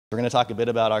We're going to talk a bit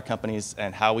about our companies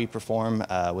and how we perform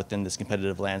within this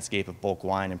competitive landscape of bulk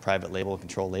wine and private label and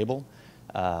control label.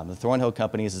 The Thornhill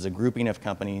Companies is a grouping of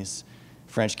companies: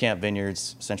 French Camp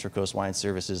Vineyards, Central Coast Wine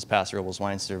Services, Paso Robles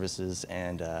Wine Services,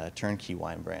 and Turnkey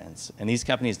Wine Brands. And these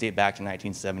companies date back to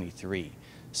 1973.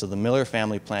 So the Miller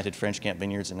family planted French Camp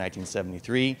Vineyards in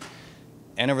 1973,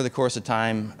 and over the course of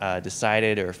time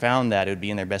decided or found that it would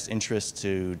be in their best interest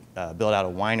to build out a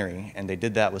winery, and they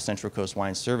did that with Central Coast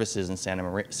Wine Services in Santa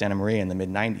Maria in the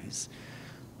mid-90s.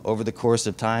 Over the course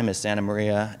of time, as Santa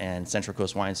Maria and Central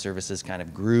Coast Wine Services kind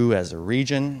of grew as a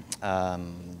region,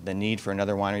 the need for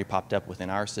another winery popped up within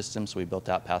our system, so we built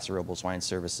out Paso Robles Wine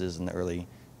Services in the early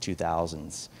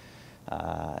 2000s.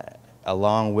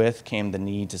 Along with came the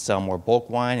need to sell more bulk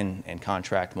wine and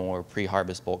contract more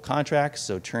pre-harvest bulk contracts,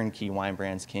 so Turnkey Wine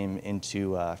Brands came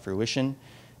into fruition,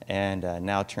 and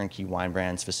now Turnkey Wine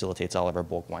Brands facilitates all of our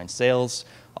bulk wine sales,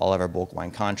 all of our bulk wine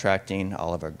contracting,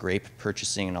 all of our grape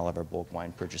purchasing, and all of our bulk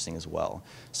wine purchasing as well.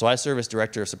 So I serve as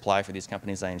director of supply for these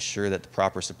companies. I ensure that the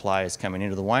proper supply is coming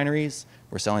into the wineries,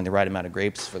 we're selling the right amount of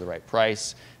grapes for the right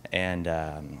price, and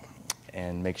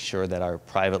make sure that our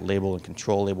private label and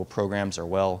control label programs are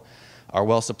well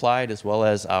supplied, as well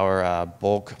as our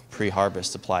bulk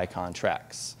pre-harvest supply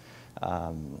contracts.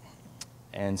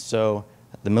 And so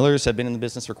the Millers have been in the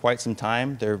business for quite some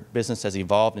time. Their business has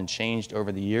evolved and changed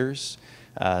over the years.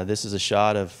 This is a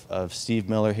shot of Steve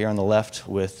Miller here on the left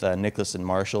with Nicholas and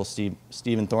Marshall.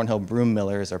 Stephen Thornhill Broom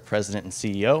Miller is our president and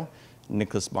CEO.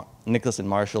 Nicholas and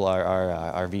Marshall are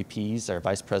our VPs, our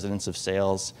vice presidents of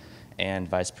sales and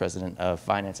vice president of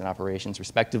finance and operations,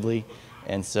 respectively.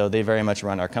 And so they very much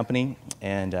run our company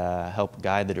and help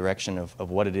guide the direction of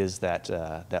what it is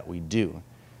that we do.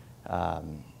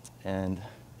 And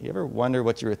you ever wonder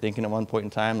what you were thinking at one point in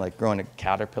time, like growing a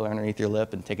caterpillar underneath your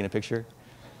lip and taking a picture?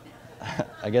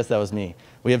 I guess that was me.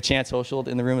 We have Chance Hochschild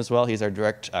in the room as well. He's our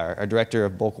director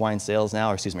of bulk wine sales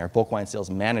now, or excuse me, our bulk wine sales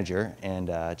manager. And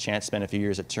Chance spent a few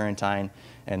years at Turrentine,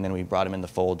 and then we brought him in the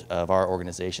fold of our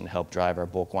organization to help drive our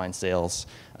bulk wine sales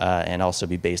and also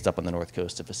be based up on the North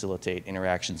Coast to facilitate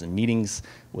interactions and meetings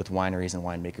with wineries and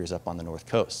winemakers up on the North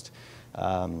Coast.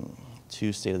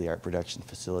 2 state-of-the-art production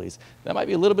facilities. That might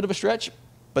be a little bit of a stretch,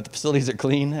 but the facilities are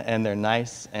clean and they're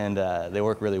nice and they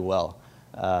work really well.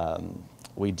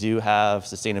 We do have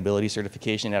sustainability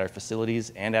certification at our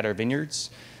facilities and at our vineyards.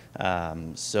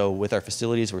 So with our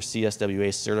facilities, we're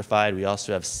CSWA certified. We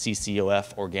also have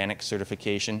CCOF organic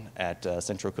certification at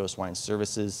Central Coast Wine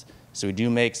Services. So we do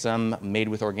make some made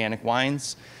with organic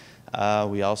wines.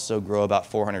 We also grow about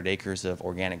 400 acres of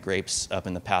organic grapes up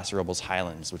in the Paso Robles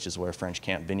Highlands, which is where French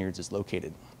Camp Vineyards is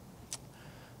located.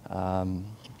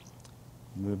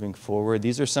 Moving forward,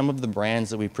 these are some of the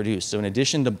brands that we produce. So in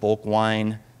addition to bulk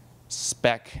wine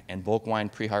spec and bulk wine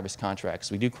pre-harvest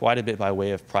contracts, we do quite a bit by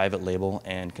way of private label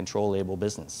and control label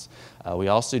business. We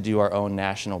also do our own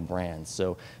national brands.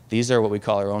 So these are what we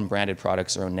call our own branded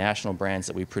products, our own national brands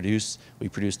that we produce. We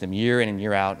produce them year in and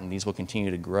year out, and these will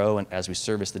continue to grow and as we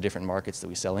service the different markets that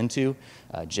we sell into.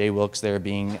 J. Wilkes there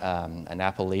being an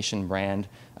Appalachian brand,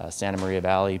 Santa Maria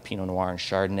Valley, Pinot Noir and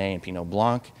Chardonnay and Pinot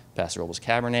Blanc, Paso Robles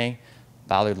Cabernet.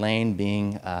 Ballard Lane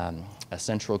being a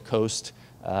Central Coast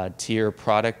tier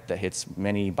product that hits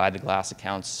many by-the-glass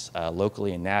accounts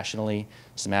locally and nationally.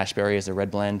 Smashberry is a red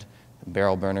blend.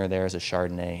 Barrel Burner there is a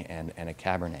Chardonnay and a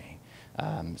Cabernet.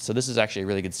 So this is actually a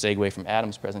really good segue from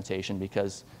Adam's presentation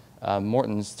because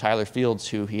Morton's, Tyler Fields,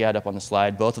 who he had up on the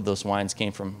slide, both of those wines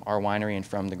came from our winery and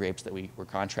from the grapes that we were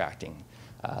contracting.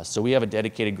 So we have a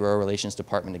dedicated grower relations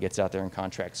department that gets out there and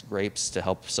contracts grapes to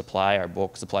help supply our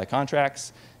bulk supply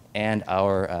contracts and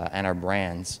our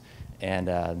brands. And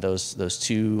those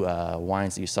 2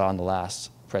 wines that you saw in the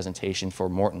last presentation for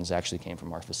Morton's actually came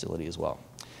from our facility as well.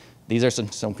 These are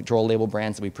some control label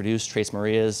brands that we produce: Trace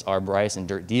Maria's, R. Bryce, and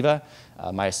Dirt Diva.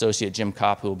 My associate Jim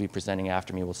Kopp, who will be presenting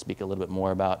after me, will speak a little bit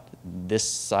more about this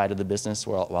side of the business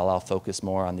while I'll focus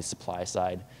more on the supply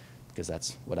side because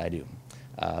that's what I do.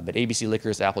 But ABC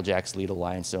Liquors, Applejacks, Lidl,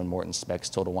 Lionstone, Morton, Specs,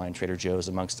 Total Wine, Trader Joe's,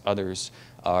 amongst others,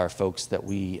 are folks that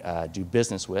we do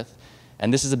business with.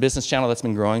 And this is a business channel that's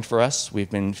been growing for us. We've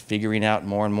been figuring out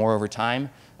more and more over time.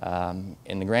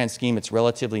 In the grand scheme, it's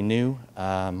relatively new.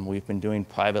 We've been doing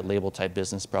private label type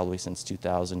business probably since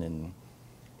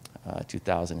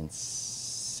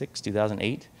 2006,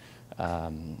 2008.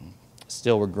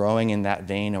 Still, we're growing in that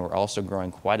vein, and we're also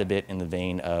growing quite a bit in the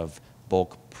vein of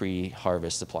bulk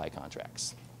pre-harvest supply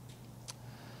contracts.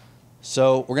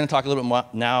 So we're going to talk a little bit more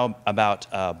now about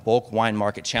bulk wine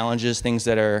market challenges, things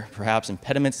that are perhaps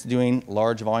impediments to doing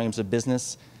large volumes of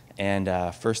business. And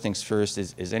first things first,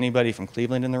 is anybody from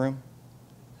Cleveland in the room?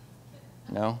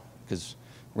 No? Because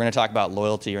We're going to talk about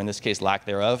loyalty, or in this case, lack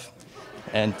thereof.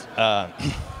 And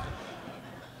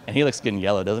and he looks good in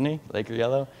yellow, doesn't he? Laker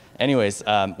yellow. Anyways,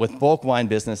 with bulk wine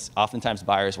business, oftentimes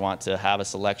buyers want to have a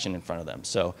selection in front of them.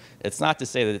 So it's not to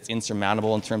say that it's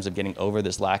insurmountable in terms of getting over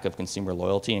this lack of consumer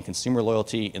loyalty. And consumer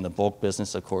loyalty in the bulk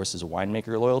business, of course, is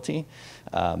winemaker loyalty.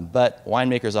 But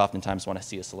winemakers oftentimes want to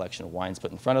see a selection of wines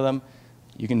put in front of them.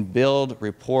 You can build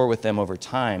rapport with them over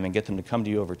time and get them to come to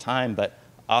you over time, but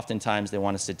oftentimes they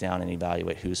want to sit down and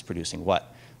evaluate who's producing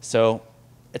what. So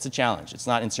it's a challenge. It's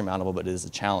not insurmountable, but it is a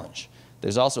challenge.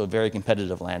 There's also a very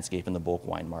competitive landscape in the bulk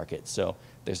wine market. So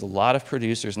there's a lot of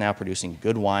producers now producing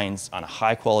good wines on a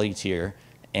high quality tier.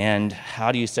 And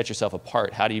how do you set yourself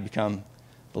apart? How do you become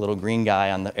the little green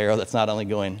guy on the arrow that's not only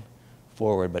going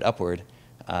forward but upward?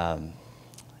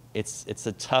 It's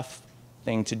a tough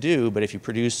thing to do, but if you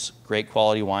produce great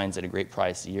quality wines at a great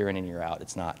price year in and year out,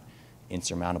 it's not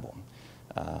insurmountable.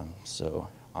 So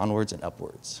onwards and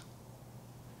upwards.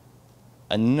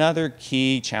 Another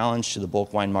key challenge to the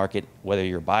bulk wine market, whether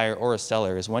you're a buyer or a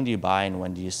seller, is when do you buy and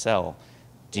when do you sell?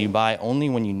 Do you buy only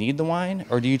when you need the wine,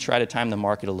 or do you try to time the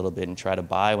market a little bit and try to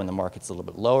buy when the market's a little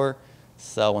bit lower,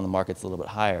 sell when the market's a little bit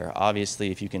higher?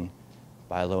 Obviously, if you can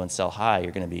buy low and sell high,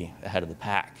 you're going to be ahead of the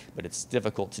pack, but it's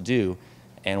difficult to do.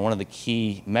 And one of the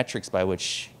key metrics by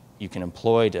which you can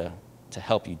employ to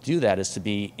help you do that is to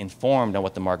be informed on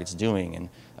what the market's doing. And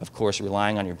of course,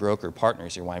 relying on your broker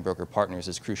partners, your wine broker partners,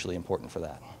 is crucially important for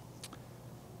that.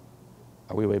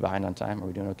 Are we way behind on time? Are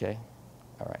we doing okay?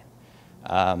 All right.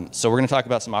 So we're going to talk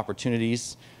about some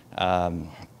opportunities and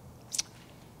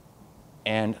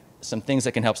some things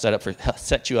that can help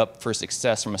set you up for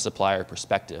success from a supplier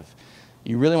perspective.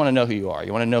 You really want to know who you are.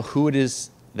 You want to know who it is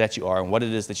that you are and what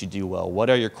it is that you do well. What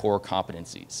are your core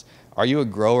competencies? Are you a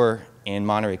grower in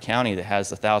Monterey County that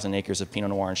has 1,000 acres of Pinot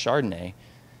Noir and Chardonnay?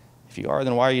 If you are,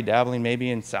 then why are you dabbling maybe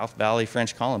in South Valley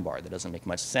French Colombard? That doesn't make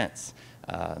much sense.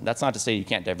 That's not to say you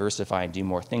can't diversify and do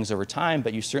more things over time,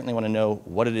 but you certainly want to know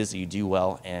what it is that you do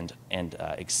well and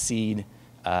exceed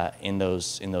in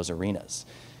those arenas.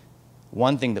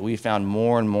 One thing that we've found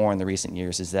more and more in the recent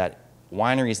years is that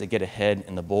wineries that get ahead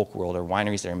in the bulk world are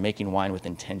wineries that are making wine with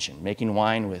intention, making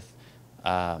wine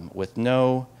without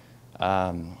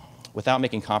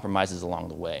making compromises along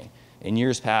the way. In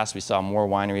years past, we saw more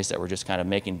wineries that were just kind of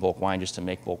making bulk wine just to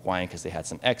make bulk wine because they had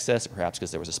some excess, or perhaps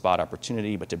because there was a spot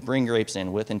opportunity, but to bring grapes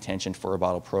in with intention for a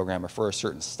bottle program or for a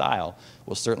certain style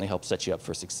will certainly help set you up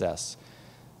for success.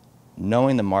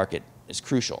 Knowing the market is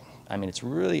crucial. I mean, it's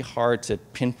really hard to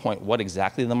pinpoint what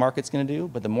exactly the market's going to do,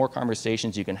 but the more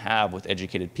conversations you can have with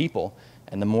educated people,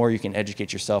 and the more you can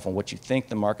educate yourself on what you think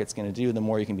the market's going to do, the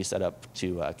more you can be set up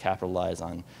to capitalize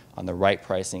on the right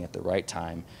pricing at the right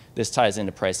time. This ties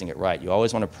into pricing it right. You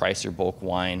always want to price your bulk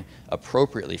wine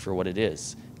appropriately for what it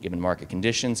is, given market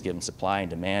conditions, given supply and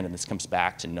demand, and this comes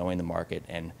back to knowing the market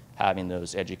and having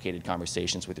those educated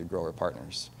conversations with your grower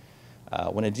partners.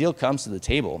 When a deal comes to the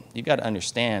table, you've got to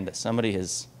understand that somebody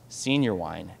has seen your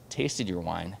wine, tasted your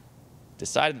wine,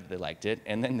 decided that they liked it,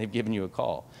 and then they've given you a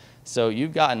call. So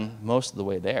you've gotten most of the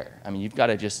way there. I mean, you've got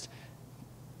to just,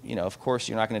 of course,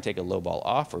 you're not going to take a lowball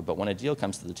offer, but when a deal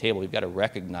comes to the table, you've got to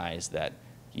recognize that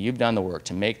you've done the work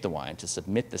to make the wine, to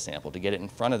submit the sample, to get it in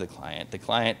front of the client. The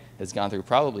client has gone through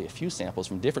probably a few samples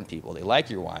from different people. They like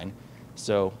your wine,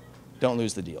 so don't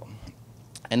lose the deal.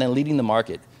 And then leading the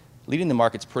market. Leading the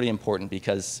market's pretty important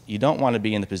because you don't want to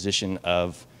be in the position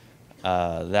of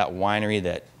that winery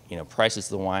that prices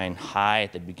the wine high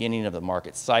at the beginning of the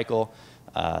market cycle.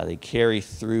 They carry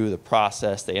through the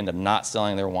process. They end up not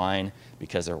selling their wine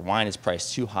because their wine is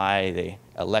priced too high. They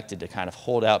elected to kind of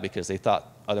hold out because they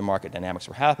thought other market dynamics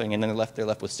were happening, and then they're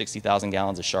left with 60,000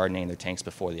 gallons of Chardonnay in their tanks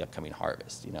before the upcoming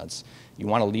harvest. You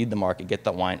want to lead the market, get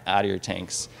the wine out of your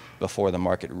tanks before the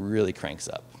market really cranks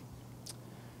up.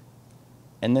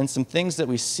 And then some things that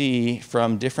we see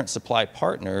from different supply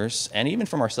partners, and even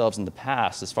from ourselves in the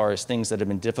past, as far as things that have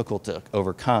been difficult to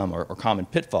overcome or common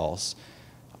pitfalls,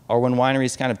 are when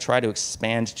wineries kind of try to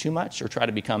expand too much or try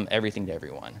to become everything to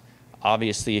everyone.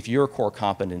 Obviously, if your core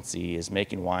competency is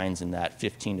making wines in that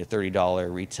 $15 to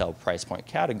 $30 retail price point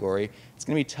category, it's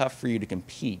going to be tough for you to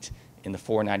compete in the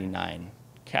 $4.99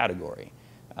 category.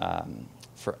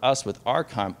 For us, with our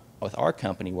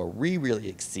company, where we really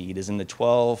exceed is in the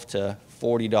 $12 to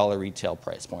 $40 retail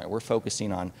price point. We're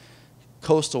focusing on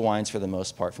coastal wines for the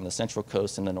most part, from the Central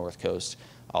Coast and the North Coast,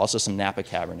 also some Napa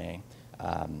Cabernet,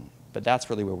 but that's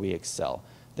really where we excel.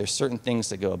 There's certain things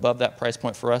that go above that price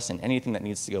point for us, and anything that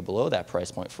needs to go below that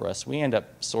price point for us, we end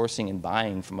up sourcing and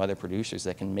buying from other producers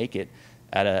that can make it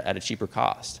at a cheaper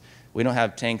cost. We don't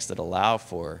have tanks that allow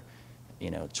for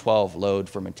 12 load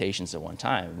fermentations at one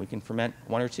time. We can ferment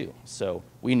 1 or 2. So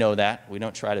we know that. We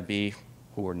don't try to be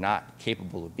who we're not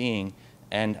capable of being,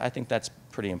 and I think that's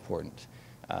pretty important.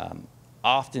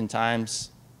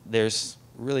 Oftentimes, there's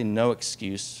really no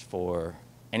excuse for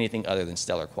anything other than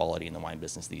stellar quality in the wine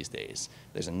business these days.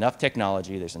 There's enough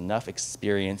technology, there's enough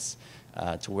experience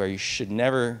to where you should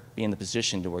never be in the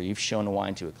position to where you've shown a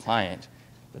wine to a client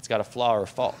that's got a flaw or a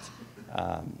fault.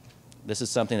 This is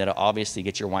something that will obviously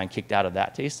get your wine kicked out of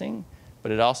that tasting,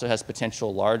 but it also has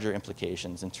potential larger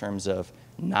implications in terms of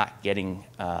not getting,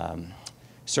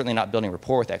 certainly not building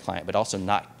rapport with that client, but also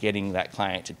not getting that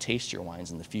client to taste your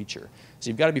wines in the future. So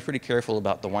you've got to be pretty careful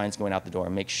about the wines going out the door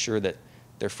and make sure that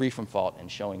they're free from fault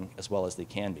and showing as well as they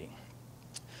can be.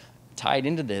 Tied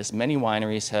into this, many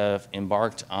wineries have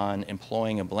embarked on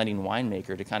employing a blending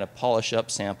winemaker to kind of polish up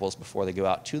samples before they go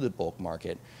out to the bulk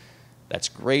market. That's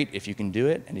great if you can do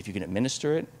it and if you can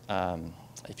administer it.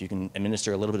 If you can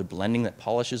administer a little bit of blending that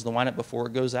polishes the wine up before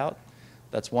it goes out,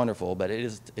 that's wonderful, but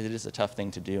it is a tough thing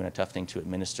to do and a tough thing to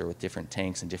administer with different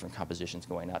tanks and different compositions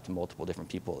going out to multiple different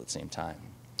people at the same time.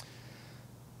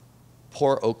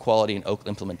 Poor oak quality and oak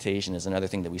implementation is another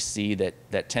thing that we see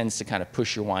that tends to kind of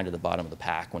push your wine to the bottom of the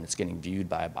pack when it's getting viewed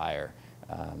by a buyer.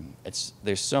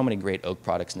 There's so many great oak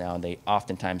products now, and they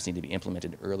oftentimes need to be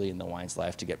implemented early in the wine's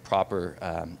life to get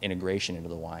proper integration into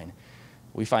the wine.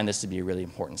 We find this to be a really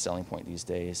important selling point these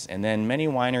days. And then many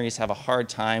wineries have a hard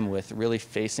time with really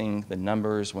facing the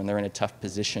numbers when they're in a tough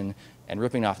position and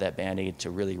ripping off that Band-Aid to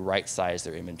really right-size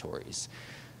their inventories.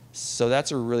 So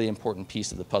that's a really important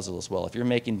piece of the puzzle as well. If you're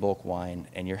making bulk wine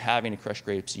and you're having to crush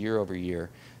grapes year over year,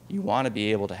 you want to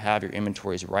be able to have your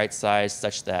inventories right-sized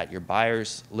such that your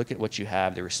buyers look at what you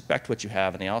have, they respect what you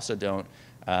have, and they also don't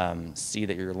see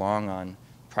that you're long on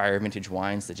prior vintage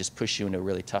wines that just push you into a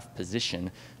really tough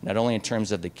position, not only in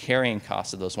terms of the carrying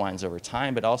costs of those wines over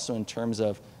time, but also in terms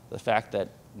of the fact that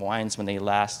wines, when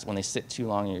they sit too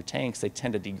long in your tanks, they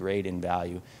tend to degrade in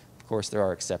value. Of course, there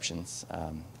are exceptions.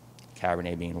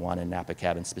 Cabernet being one and Napa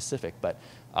Cab in specific, but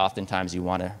oftentimes you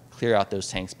want to clear out those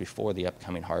tanks before the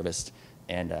upcoming harvest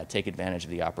and take advantage of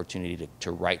the opportunity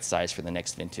to right size for the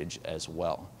next vintage as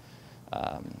well.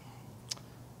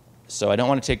 So I don't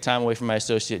want to take time away from my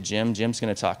associate Jim. Jim's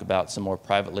going to talk about some more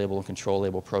private label and control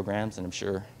label programs, and I'm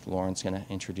sure Lauren's going to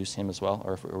introduce him as well,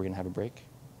 or are we going to have a break?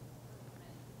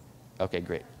 Okay,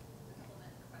 great.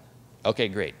 Okay,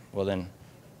 great. Well then,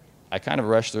 I kind of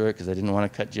rushed through it because I didn't want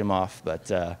to cut Jim off,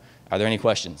 but are there any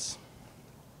questions?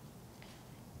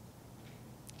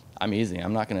 I'm easy.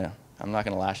 I'm not gonna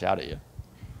lash out at you.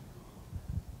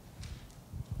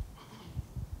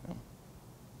 No.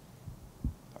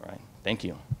 All right. Thank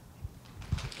you.